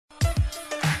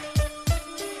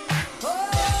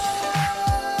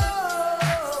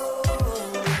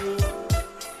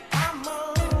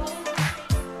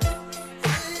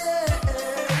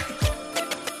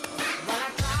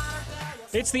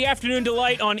It's the Afternoon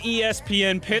Delight on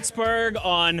ESPN Pittsburgh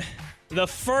on the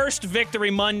first Victory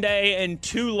Monday in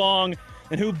too long.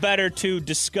 And who better to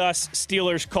discuss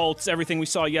Steelers Colts, everything we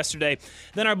saw yesterday,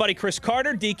 than our buddy Chris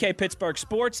Carter, DK Pittsburgh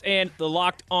Sports, and the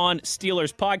Locked On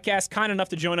Steelers podcast. Kind enough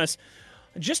to join us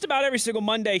just about every single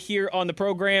Monday here on the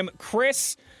program.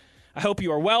 Chris, I hope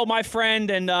you are well, my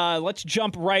friend, and let's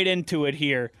jump right into it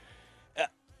here.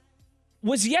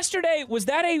 Was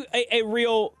that a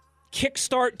real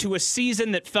kickstart to a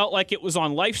season that felt like it was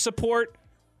on life support?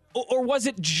 Or was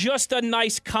it just a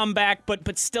nice comeback,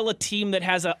 but still a team that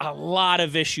has a lot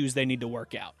of issues they need to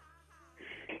work out?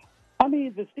 I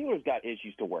mean, the Steelers got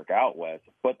issues to work out, Wes.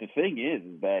 But the thing is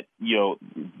that,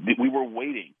 we were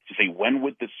waiting to see when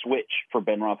would the switch for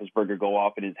Ben Roethlisberger go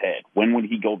off in his head? When would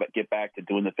he get back to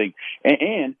doing the thing?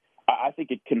 And I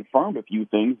think it confirmed a few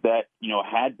things that,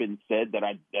 had been said that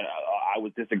I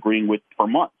was disagreeing with for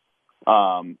months.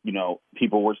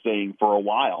 People were saying for a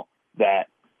while that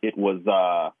it was,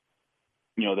 that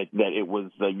he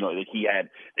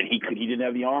didn't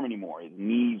have the arm anymore. His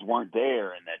knees weren't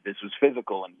there, and that this was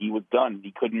physical, and he was done. And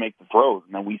he couldn't make the throws.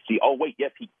 And then we see,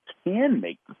 yes, he can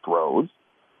make the throws.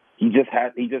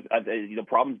 The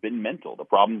problem's been mental. The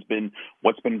problem's been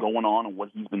what's been going on and what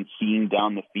he's been seeing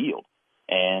down the field.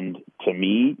 And to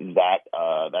me,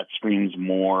 that screams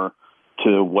more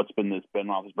to what's been this Ben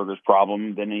Roethlisberger's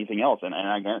problem than anything else. And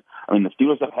the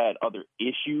Steelers have had other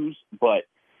issues, but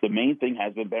the main thing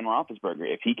has been Ben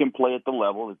Roethlisberger. If he can play at the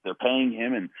level that they're paying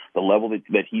him and the level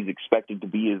that he's expected to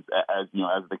be as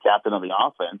the captain of the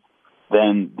offense,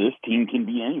 then this team can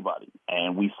be anybody.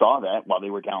 And we saw that while they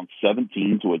were down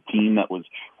 17 to a team that was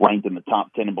ranked in the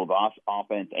top 10 in both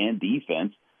offense and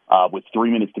defense. With 3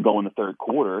 minutes to go in the third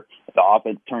quarter, the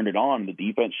offense turned it on and the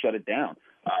defense shut it down.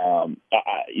 I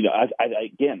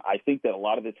think that a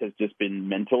lot of this has just been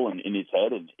mental and in his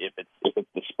head. And if it's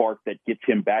the spark that gets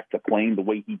him back to playing the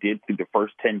way he did through the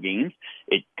first 10 games,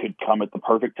 it could come at the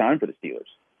perfect time for the Steelers.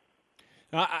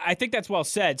 I think that's well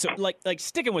said. So, like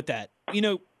sticking with that,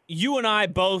 you and I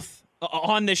both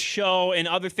on this show and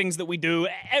other things that we do,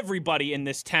 everybody in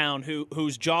this town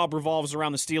whose job revolves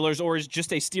around the Steelers or is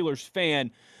just a Steelers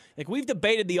fan, we've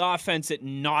debated the offense ad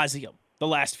nauseum the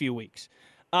last few weeks.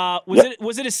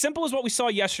 Was it as simple as what we saw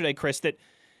yesterday, Chris, that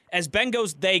as Ben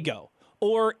goes, they go?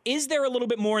 Or is there a little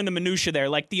bit more in the minutia there?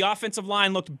 Like the offensive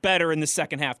line looked better in the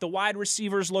second half. The wide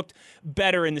receivers looked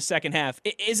better in the second half.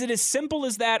 Is it as simple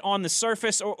as that on the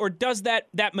surface, or does that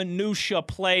minutia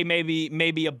play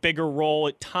maybe a bigger role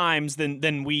at times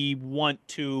than we want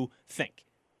to think?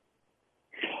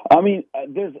 I mean,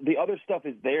 there's the other stuff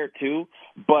is there too,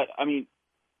 but I mean,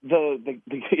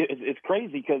 it's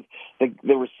crazy because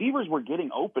the receivers were getting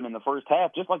open in the first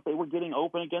half, just like they were getting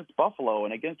open against Buffalo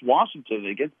and against Washington, and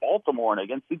against Baltimore and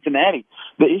against Cincinnati.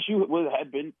 The issue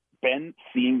had been Ben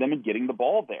seeing them and getting the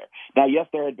ball there. Now, yes,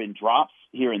 there had been drops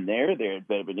here and there. There had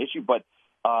been an issue, but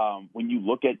when you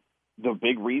look at the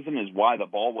big reason is why the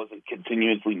ball wasn't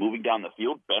continuously moving down the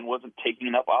field, Ben wasn't taking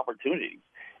enough opportunities.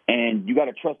 And you got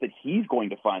to trust that he's going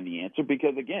to find the answer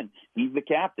because, again, he's the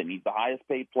captain. He's the highest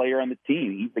paid player on the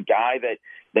team. He's the guy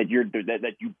that you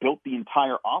built the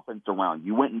entire offense around.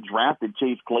 You went and drafted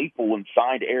Chase Claypool and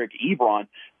signed Eric Ebron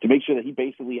to make sure that he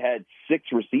basically had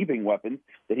 6 receiving weapons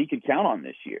that he could count on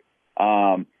this year.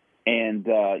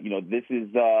 This is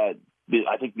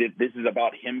I think that this is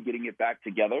about him getting it back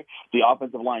together. The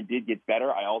offensive line did get better.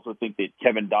 I also think that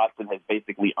Kevin Dotson has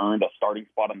basically earned a starting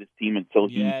spot on this team until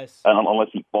unless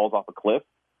he falls off a cliff.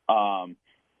 And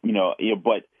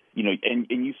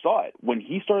you saw it when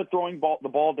he started throwing the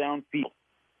ball downfield.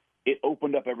 It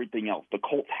opened up everything else. The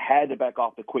Colts had to back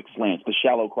off the quick slants, the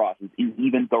shallow crosses, and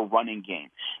even the running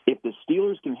game. If the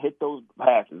Steelers can hit those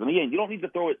passes, and again, you don't need to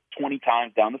throw it 20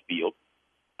 times down the field,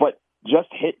 but just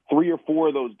hit 3 or 4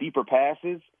 of those deeper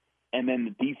passes, and then the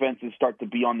defenses start to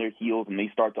be on their heels, and they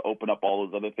start to open up all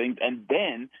those other things. And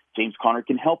then James Conner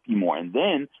can help you more. And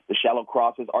then the shallow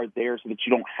crosses are there so that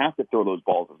you don't have to throw those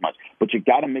balls as much. But you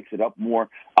got to mix it up more.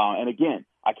 And again,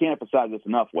 I can't emphasize this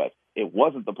enough, Wes. It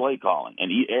wasn't the play calling.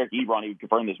 And Eric Ebron, he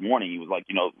confirmed this morning, he was like,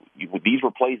 these were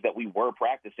plays that we were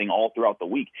practicing all throughout the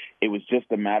week. It was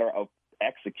just a matter of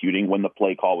executing when the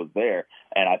play call was there.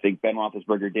 And I think Ben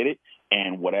Roethlisberger did it.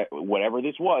 And whatever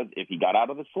this was, if he got out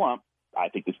of the slump, I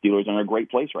think the Steelers are in a great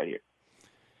place right here.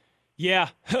 Yeah,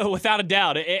 without a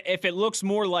doubt. If it looks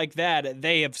more like that,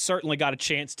 they have certainly got a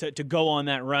chance to go on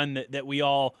that run that we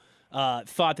all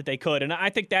thought that they could. And I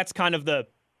think that's kind of the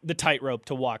the tightrope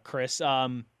to walk, Chris.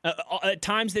 At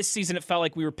times this season, it felt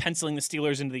like we were penciling the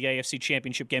Steelers into the AFC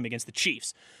Championship game against the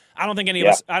Chiefs. I don't think any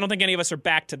of us are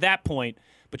back to that point.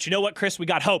 But you know what, Chris? We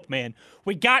got hope, man.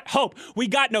 We got hope. We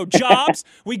got no jobs.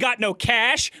 We got no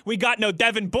cash. We got no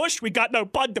Devin Bush. We got no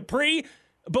Bud Dupree.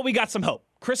 But we got some hope.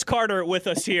 Chris Carter with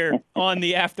us here on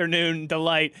the Afternoon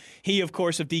Delight. He, of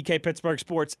course, of DK Pittsburgh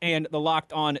Sports and the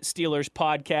Locked On Steelers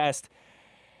podcast.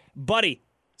 Buddy,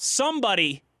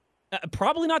 somebody,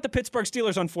 probably not the Pittsburgh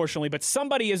Steelers, unfortunately, but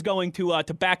somebody is going to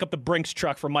back up the Brinks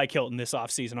truck for Mike Hilton this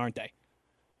offseason, aren't they?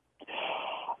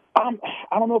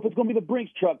 I don't know if it's going to be the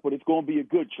Brinks truck, but it's going to be a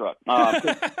good truck.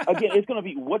 Again, it's going to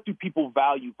be what do people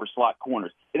value for slot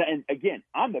corners? And again,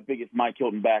 I'm the biggest Mike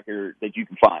Hilton backer that you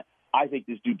can find. I think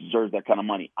this dude deserves that kind of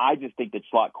money. I just think that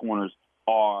slot corners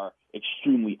are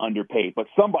extremely underpaid. But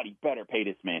somebody better pay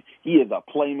this man. He is a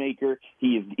playmaker.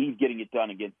 He's getting it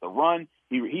done against the run.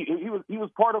 He was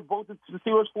part of both the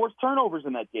Steelers' forced turnovers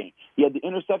in that game. He had the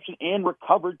interception and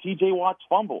recovered T.J. Watt's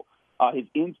fumble. His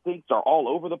instincts are all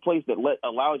over the place that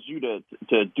allows you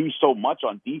to do so much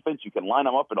on defense. You can line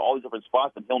him up in all these different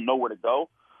spots, and he'll know where to go.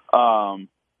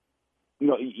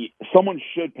 Someone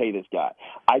should pay this guy.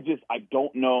 I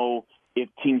don't know if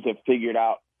teams have figured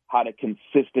out how to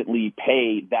consistently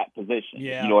pay that position.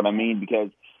 Yeah. You know what I mean?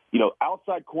 Because,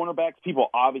 outside cornerbacks, people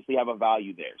obviously have a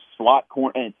value there. Slot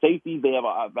corner and safeties, they have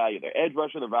a value there. Edge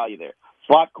rusher, the value there.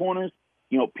 Slot corners,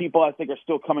 people I think are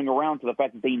still coming around to the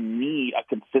fact that they need a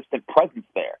consistent presence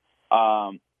there.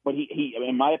 But he,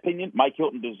 in my opinion, Mike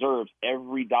Hilton deserves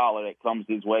every dollar that comes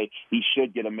his way. He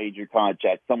should get a major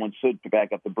contract. Someone should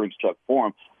back up the Brinks truck for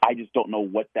him. I just don't know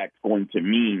what that's going to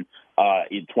mean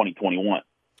in 2021.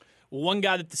 One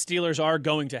guy that the Steelers are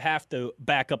going to have to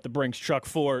back up the Brinks truck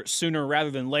for sooner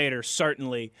rather than later,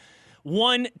 certainly.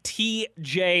 One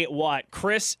T.J. Watt.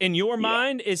 Chris, in your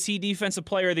mind, is he Defensive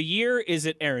Player of the Year? Is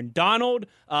it Aaron Donald,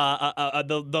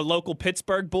 the local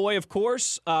Pittsburgh boy, of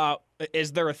course?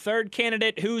 Is there a third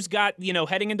candidate? Who's got,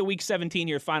 heading into Week 17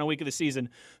 here, final week of the season,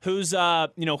 who's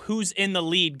in the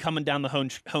lead coming down the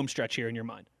home stretch here in your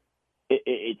mind?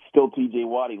 It's still T.J.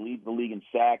 Watt. He leads the league in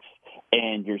sacks,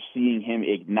 and you're seeing him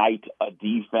ignite a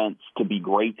defense to be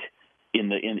great in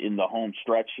the home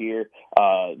stretch here.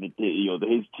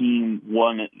 His team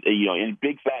won, in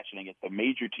big fashion against a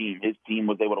major team. His team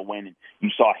was able to win, and you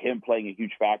saw him playing a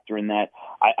huge factor in that.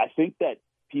 I think that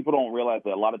people don't realize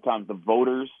that a lot of times the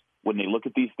voters, when they look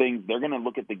at these things, they're going to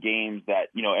look at the games that,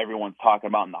 everyone's talking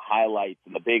about in the highlights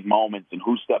and the big moments and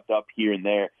who stepped up here and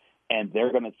there. And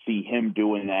they're going to see him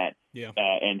doing that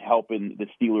and helping the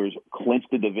Steelers clinch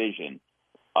the division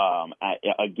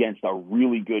against a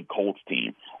really good Colts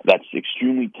team that's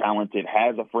extremely talented,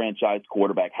 has a franchise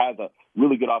quarterback, has a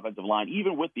really good offensive line.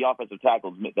 Even with the offensive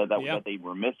tackles that they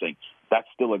were missing, that's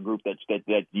still a group that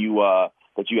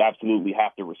you absolutely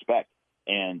have to respect.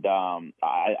 And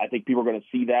I think people are going to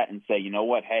see that and say, you know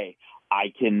what, hey,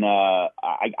 I can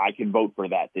vote for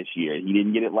that this year. He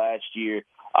didn't get it last year.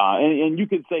 And you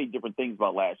could say different things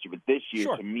about last year, but this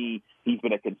year, to me, he's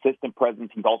been a consistent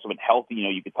presence. He's also been healthy.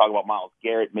 You could talk about Myles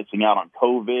Garrett missing out on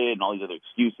COVID and all these other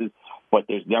excuses, but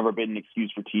there's never been an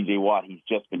excuse for T.J. Watt. He's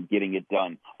just been getting it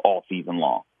done all season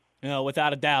long.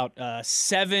 Without a doubt,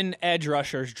 7 edge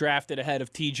rushers drafted ahead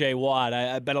of T.J. Watt.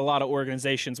 I bet a lot of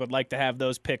organizations would like to have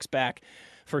those picks back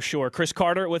for sure. Chris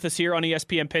Carter with us here on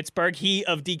ESPN Pittsburgh, he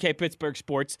of DK Pittsburgh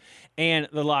Sports and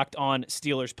the Locked On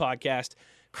Steelers podcast.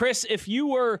 Chris, if you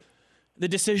were the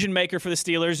decision maker for the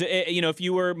Steelers, if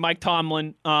you were Mike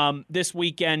Tomlin this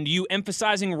weekend, you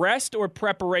emphasizing rest or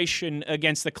preparation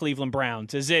against the Cleveland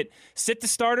Browns? Is it sit the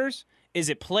starters? Is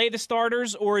it play the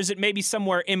starters? Or is it maybe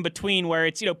somewhere in between where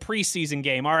it's, preseason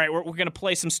game? All right, we're going to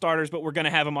play some starters, but we're going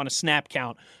to have them on a snap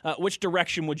count. Which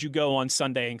direction would you go on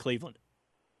Sunday in Cleveland?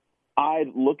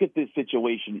 I'd look at this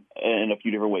situation in a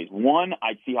few different ways. One,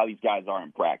 I'd see how these guys are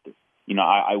in practice.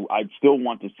 I'd still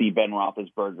want to see Ben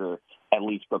Roethlisberger at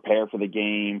least prepare for the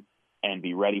game and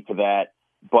be ready for that.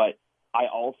 But I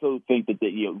also think that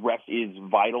rest is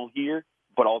vital here.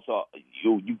 But also,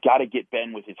 you got to get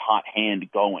Ben with his hot hand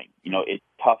going. It's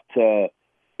tough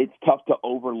to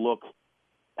overlook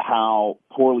how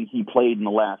poorly he played in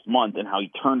the last month and how he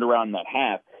turned around in that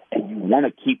half. And you want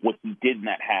to keep what he did in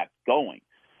that half going.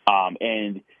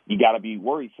 And you got to be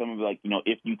worried.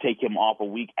 If you take him off a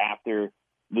week after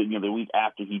the week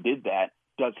after he did that,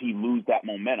 does he lose that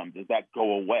momentum? Does that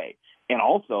go away? And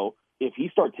also, if he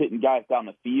starts hitting guys down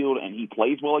the field and he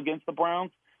plays well against the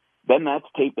Browns, then that's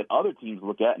tape that other teams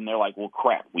look at and they're like, well,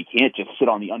 crap, we can't just sit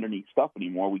on the underneath stuff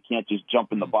anymore. We can't just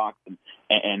jump in the box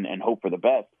and hope for the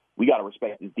best. we got to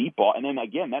respect his deep ball. And then,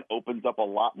 again, that opens up a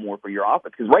lot more for your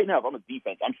offense. Because right now, if I'm a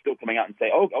defense, I'm still coming out and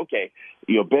say, oh, okay,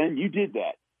 Ben, you did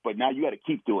that. But now you got to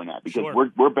keep doing that because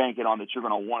we're banking on that you're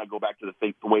going to want to go back to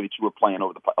the way that you were playing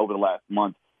over the last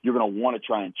month. You're going to want to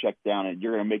try and check down, and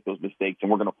you're going to make those mistakes, and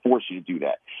we're going to force you to do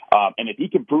that. And if he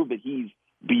can prove that he's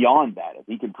beyond that, if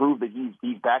he can prove that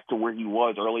he's back to where he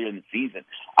was earlier in the season,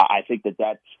 I think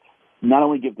that's not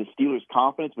only gives the Steelers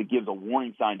confidence, but gives a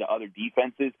warning sign to other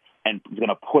defenses and is going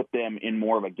to put them in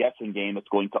more of a guessing game that's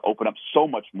going to open up so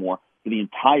much more for the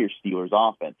entire Steelers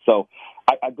offense. So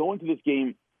I go into this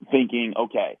game thinking,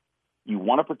 okay, you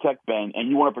want to protect Ben and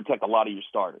you want to protect a lot of your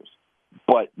starters,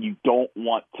 but you don't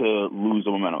want to lose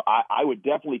the momentum. I would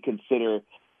definitely consider,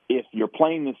 if you're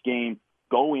playing this game,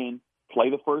 go in, play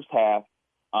the first half,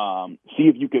 see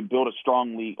if you could build a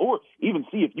strong lead, or even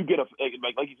see if you get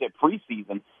like you said,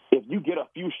 preseason, if you get a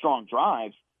few strong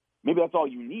drives, maybe that's all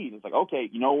you need. It's like, okay,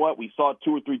 you know what? We saw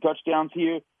 2 or 3 touchdowns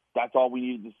here. That's all we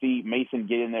needed to see. Mason,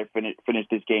 get in there, finish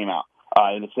this game out.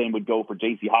 And the same would go for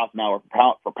J.C. Hassenauer,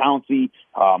 for Pouncey,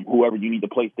 whoever you need to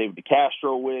place David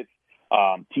DeCastro with,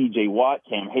 T.J. Watt,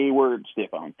 Cam Hayward,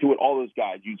 Stephon Tuitt, all those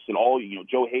guys. You said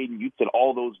Joe Hayden. You said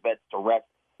all those vets to rest.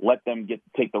 Let them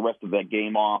take the rest of that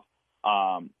game off,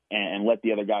 and let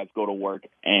the other guys go to work.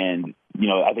 And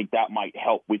I think that might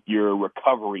help with your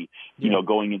recovery,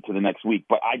 going into the next week.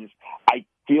 But I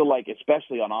feel like,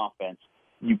 especially on offense,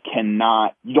 you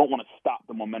don't want to stop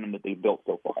the momentum that they've built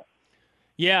so far.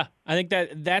 Yeah, I think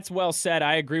that's well said.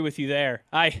 I agree with you there.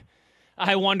 I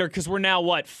wonder, because we're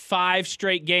now, 5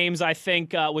 straight games, I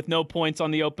think, with no points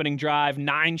on the opening drive,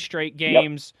 9 straight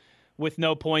games with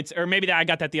no points. Or maybe I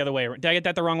got that the other way around. Did I get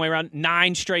that the wrong way around?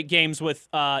 9 straight games with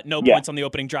no points on the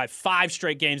opening drive. 5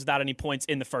 straight games without any points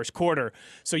in the first quarter.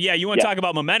 So, you want to talk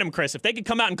about momentum, Chris. If they could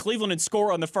come out in Cleveland and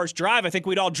score on the first drive, I think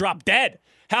we'd all drop dead.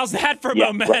 How's that for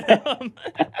momentum?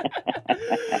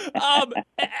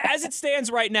 As it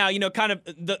stands right now, kind of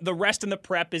the rest and the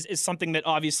prep is something that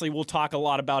obviously we'll talk a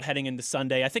lot about heading into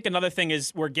Sunday. I think another thing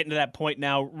is we're getting to that point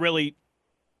now, really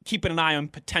keeping an eye on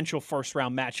potential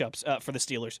first-round matchups for the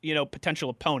Steelers, potential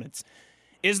opponents.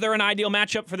 Is there an ideal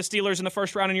matchup for the Steelers in the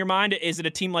first round in your mind? Is it a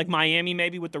team like Miami,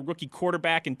 maybe, with the rookie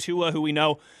quarterback and Tua, who we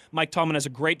know Mike Tomlin has a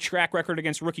great track record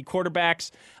against rookie quarterbacks?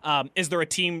 Is there a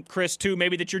team, Chris, too,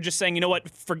 maybe that you're just saying, you know what,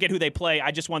 forget who they play, I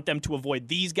just want them to avoid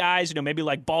these guys, maybe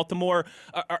like Baltimore?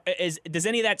 Does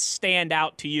any of that stand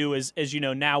out to you as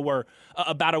now we're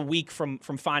about a week from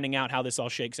finding out how this all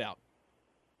shakes out?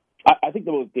 I think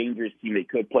the most dangerous team they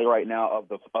could play right now of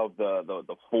the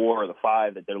 4 or the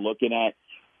 5 that they're looking at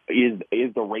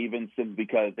is the Ravens,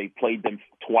 because they played them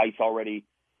twice already.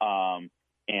 And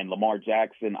Lamar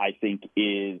Jackson, I think,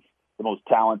 is the most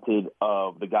talented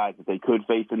of the guys that they could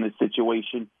face in this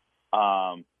situation.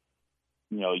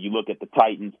 You look at the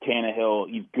Titans, Tannehill,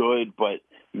 he's good, but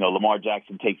Lamar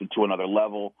Jackson takes it to another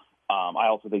level. I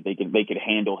also think they could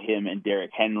handle him and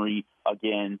Derrick Henry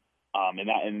again.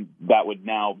 And that would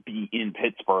now be in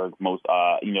Pittsburgh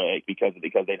because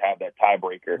they'd have that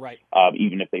tiebreaker, right.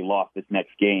 Even if they lost this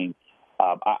next game.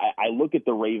 I look at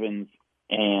the Ravens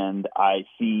and I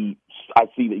see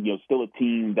that still a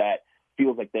team that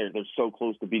feels like they're so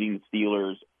close to beating the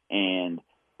Steelers, and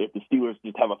if the Steelers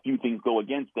just have a few things go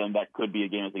against them, that could be a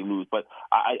game that they lose. But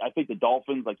I think the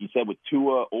Dolphins, like you said, with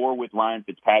Tua or with Ryan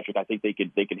Fitzpatrick, I think they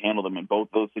could handle them in both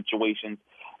those situations.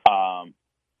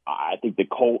 I think the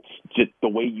Colts, just the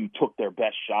way you took their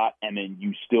best shot and then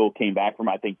you still came back from,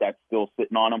 I think that's still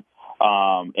sitting on them.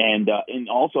 And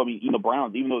also, the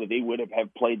Browns, even though they would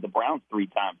have played the Browns 3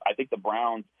 times, I think the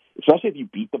Browns, especially if you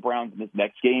beat the Browns in this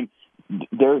next game,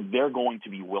 they're going to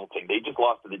be wilting. They just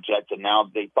lost to the Jets, and now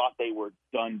they thought they were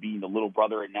done being the little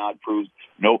brother, and now it proves,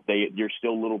 nope, you're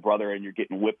still little brother and you're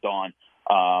getting whipped on.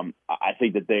 I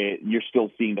think that you're still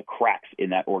seeing the cracks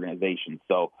in that organization.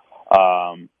 So,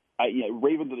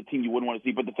 Ravens are the team you wouldn't want to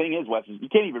see. But the thing is, Wes, is you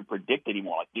can't even predict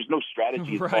anymore. Like, there's no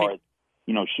strategy as far as,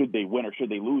 should they win or should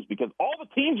they lose, because all the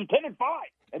teams are 10-5,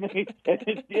 and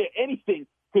anything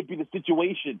could be the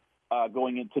situation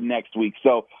going into next week.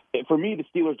 So for me, the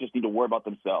Steelers just need to worry about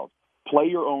themselves. Play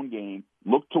your own game.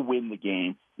 Look to win the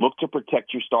game. Look to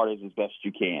protect your starters as best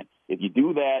you can. If you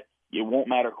do that, it won't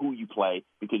matter who you play,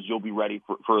 because you'll be ready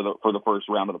for the first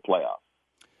round of the playoffs.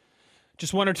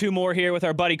 Just 1 or 2 more here with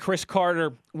our buddy Chris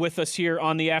Carter with us here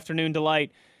on the Afternoon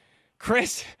Delight.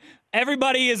 Chris,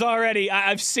 everybody is already,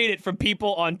 I've seen it from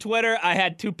people on Twitter. I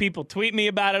had 2 people tweet me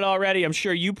about it already. I'm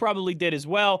sure you probably did as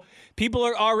well. People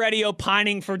are already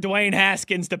opining for Dwayne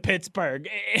Haskins to Pittsburgh.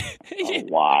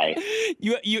 Why?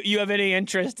 You have any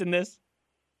interest in this?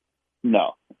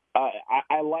 No.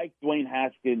 I like Dwayne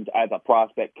Haskins as a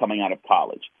prospect coming out of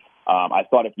college. I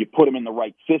thought if you put him in the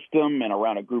right system and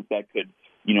around a group that could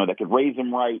raise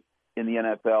him right in the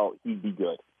NFL, he'd be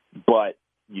good. But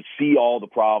you see all the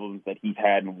problems that he's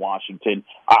had in Washington.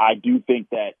 I do think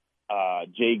that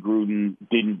Jay Gruden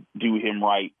didn't do him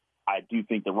right. I do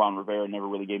think that Ron Rivera never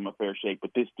really gave him a fair shake.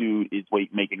 But this dude is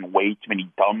making way too many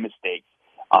dumb mistakes,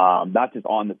 not just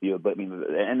on the field, but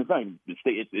and it's not even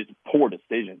it's poor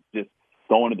decisions. Just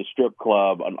going to the strip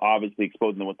club and obviously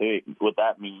exposing them what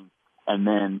that means, and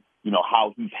then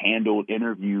how he's handled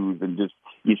interviews, and just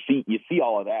you see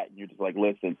all of that, and you're just like,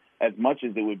 listen, as much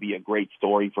as it would be a great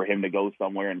story for him to go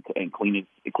somewhere and clean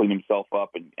himself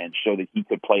up and show that he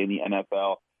could play in the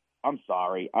NFL, I'm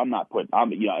sorry, if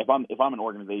I'm an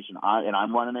organization and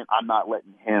I'm running it, I'm not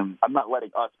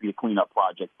letting us be a cleanup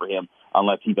project for him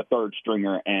unless he's a third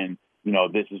stringer and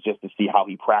this is just to see how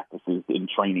he practices in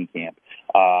training camp.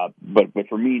 But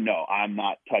for me, no, I'm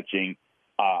not touching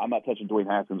Dwayne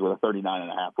Haskins with a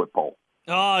 39.5-foot pole.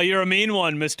 Oh, you're a mean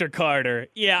one, Mr. Carter.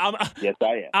 Yeah, yes,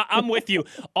 I am. I'm with you.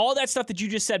 All that stuff that you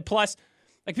just said, plus,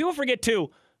 like, people forget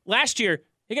too. Last year,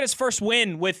 he got his first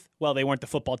win with, well, they weren't the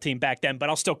football team back then, but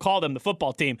I'll still call them the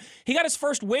football team. He got his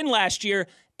first win last year,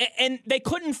 and they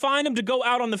couldn't find him to go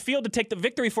out on the field to take the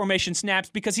victory formation snaps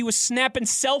because he was snapping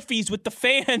selfies with the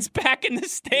fans back in the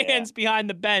stands behind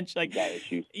the bench. Like,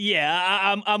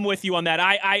 yeah, I'm with you on that.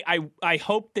 I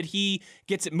hope that he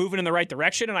gets it moving in the right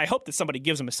direction, and I hope that somebody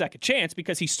gives him a second chance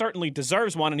because he certainly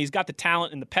deserves one, and he's got the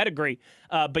talent and the pedigree.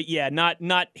 But yeah,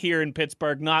 not here in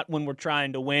Pittsburgh, not when we're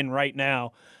trying to win right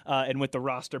now, and with the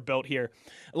roster built here.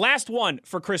 Last one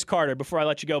for Chris Carter before I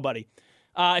let you go, buddy.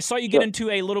 I saw you get into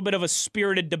a little bit of a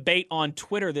spirited debate on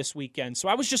Twitter this weekend. So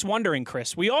I was just wondering,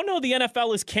 Chris, we all know the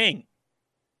NFL is king.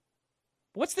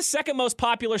 What's the second most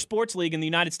popular sports league in the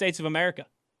United States of America?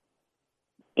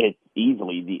 It's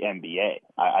easily the NBA.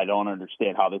 I don't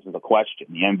understand how this is a question.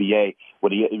 The NBA,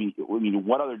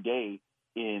 what other day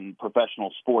in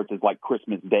professional sports is like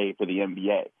Christmas Day for the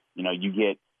NBA?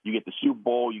 You get the Super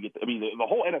Bowl, the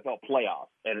whole NFL playoffs,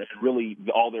 and really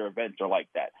all their events are like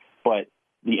that. But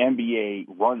the NBA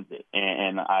runs it,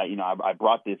 and I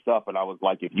brought this up, and I was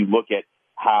like, if you look at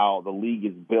how the league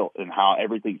is built and how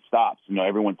everything stops,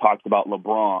 everyone talks about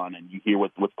LeBron, and you hear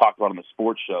what's talked about on the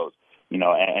sports shows,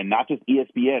 and not just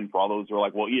ESPN. For all those who are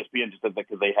like, well, ESPN just does that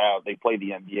because they play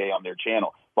the NBA on their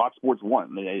channel. Fox Sports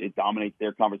 1, it dominates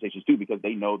their conversations too because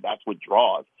they know that's what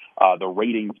draws. The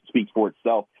ratings speaks for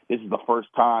itself. This is the first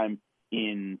time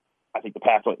in, I think, the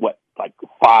past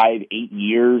 5-8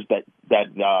 years that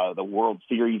the World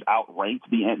Series outranked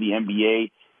the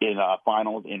NBA in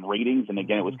finals in ratings. And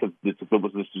again, it was because this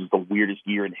is the weirdest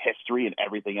year in history, and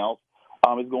everything else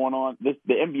is going on. The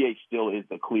NBA still is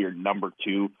the clear number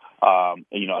 2.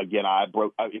 Again,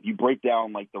 if you break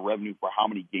down like the revenue for how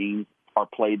many games are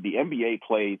played, the NBA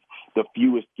plays the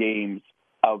fewest games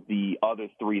of the other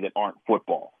 3 that aren't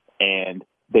football, and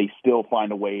they still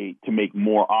find a way to make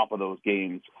more off of those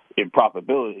games in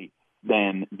profitability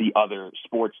than the other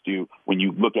sports do when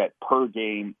you look at per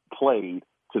game played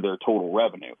to their total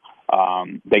revenue.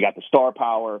 They got the star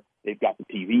power, they've got the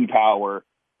TV power,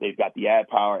 they've got the ad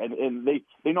power, and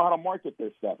they know how to market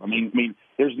their stuff. I mean,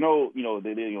 there's no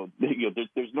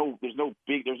there's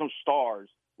no stars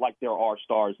like there are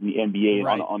stars in the NBA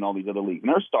and on all these other leagues. And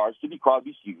there are stars. Sidney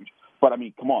Crosby's huge. But,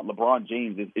 come on, LeBron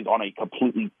James is on a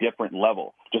completely different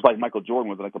level, just like Michael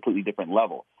Jordan was on a completely different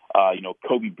level.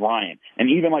 Kobe Bryant. And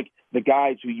even, like, the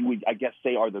guys who you would, I guess,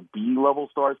 say are the B-level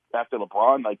stars after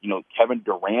LeBron, like, Kevin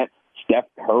Durant, Steph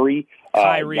Curry,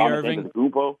 Kyrie Irving.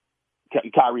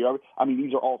 Kyrie Irving.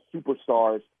 These are all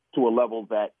superstars to a level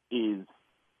that is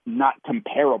not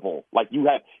comparable. Like,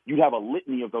 you'd have a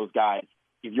litany of those guys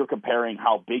if you're comparing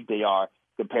how big they are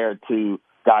compared to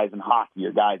guys in hockey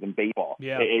or guys in baseball.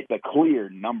 Yeah. It's a clear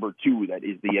number 2 that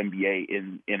is the NBA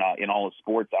in all of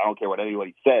sports. I don't care what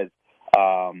anybody says.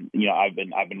 I've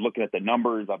been looking at the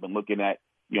numbers. I've been looking at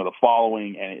the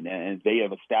following, and they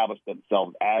have established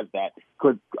themselves as that.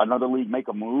 Could another league make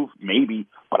a move? Maybe,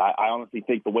 but I honestly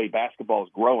think the way basketball is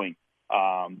growing,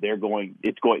 they're going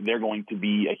to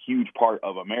be a huge part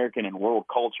of American and world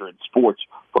culture and sports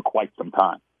for quite some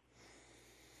time.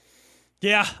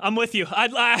 Yeah, I'm with you.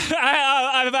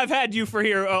 I've had you for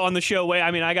here on the show.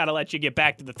 I got to let you get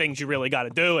back to the things you really got to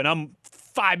do, and I'm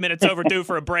 5 minutes overdue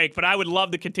for a break, but I would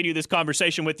love to continue this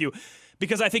conversation with you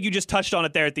because I think you just touched on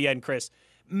it there at the end, Chris.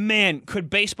 Man, could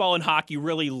baseball and hockey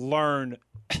really learn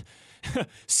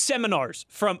seminars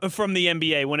from the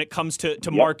NBA when it comes to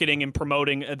marketing and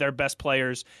promoting their best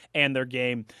players and their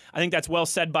game? I think that's well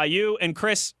said by you. And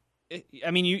Chris,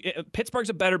 Pittsburgh's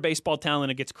a better baseball town than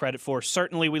it gets credit for.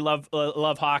 Certainly, we love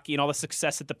hockey and all the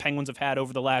success that the Penguins have had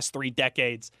over the last 3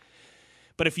 decades.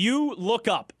 But if you look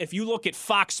at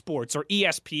Fox Sports or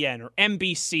ESPN or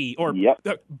NBC or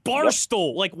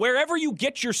Barstool, like wherever you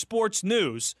get your sports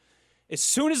news, as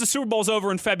soon as the Super Bowl's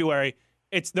over in February,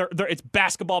 it's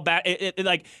basketball.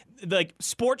 Like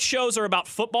sports shows are about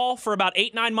football for about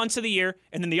 8-9 months of the year,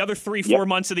 and then the other 3-4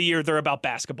 months of the year they're about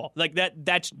basketball. Like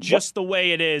that's just the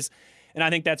way it is, and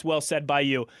I think that's well said by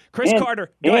you, Chris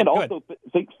Carter. Go ahead.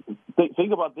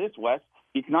 Think about this, Wes.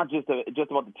 It's not just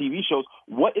about the TV shows.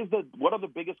 What are the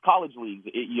biggest college leagues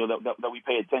that we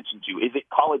pay attention to? Is it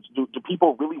college? Do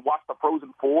people really watch the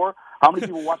Frozen Four? How many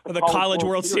people watch the College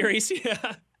World Series?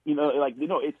 Yeah.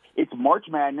 It's March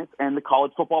Madness and the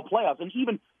college football playoffs, and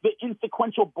even the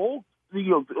insequential bowl,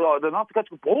 the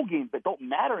non-sequential bowl games that don't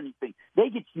matter anything. They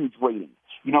get huge ratings.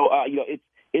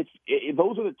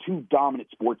 Those are the two dominant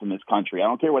sports in this country. I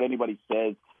don't care what anybody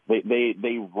says.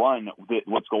 They run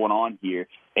what's going on here,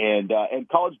 and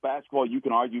college basketball, you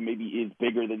can argue, maybe is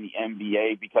bigger than the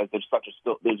NBA because there's such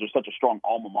a strong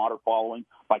alma mater following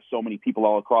by so many people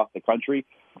all across the country.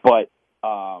 But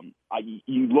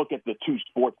you look at the two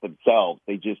sports themselves;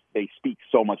 they speak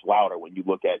so much louder when you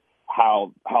look at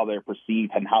how they're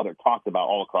perceived and how they're talked about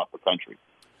all across the country.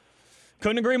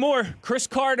 Couldn't agree more. Chris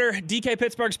Carter, DK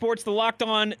Pittsburgh Sports, the Locked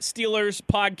On Steelers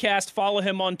podcast. Follow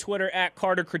him on Twitter at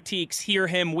Carter Critiques. Hear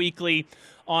him weekly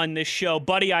on this show.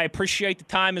 Buddy, I appreciate the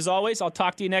time as always. I'll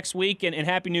talk to you next week, and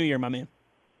Happy New Year, my man.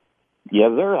 Yes,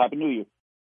 sir. Happy New Year.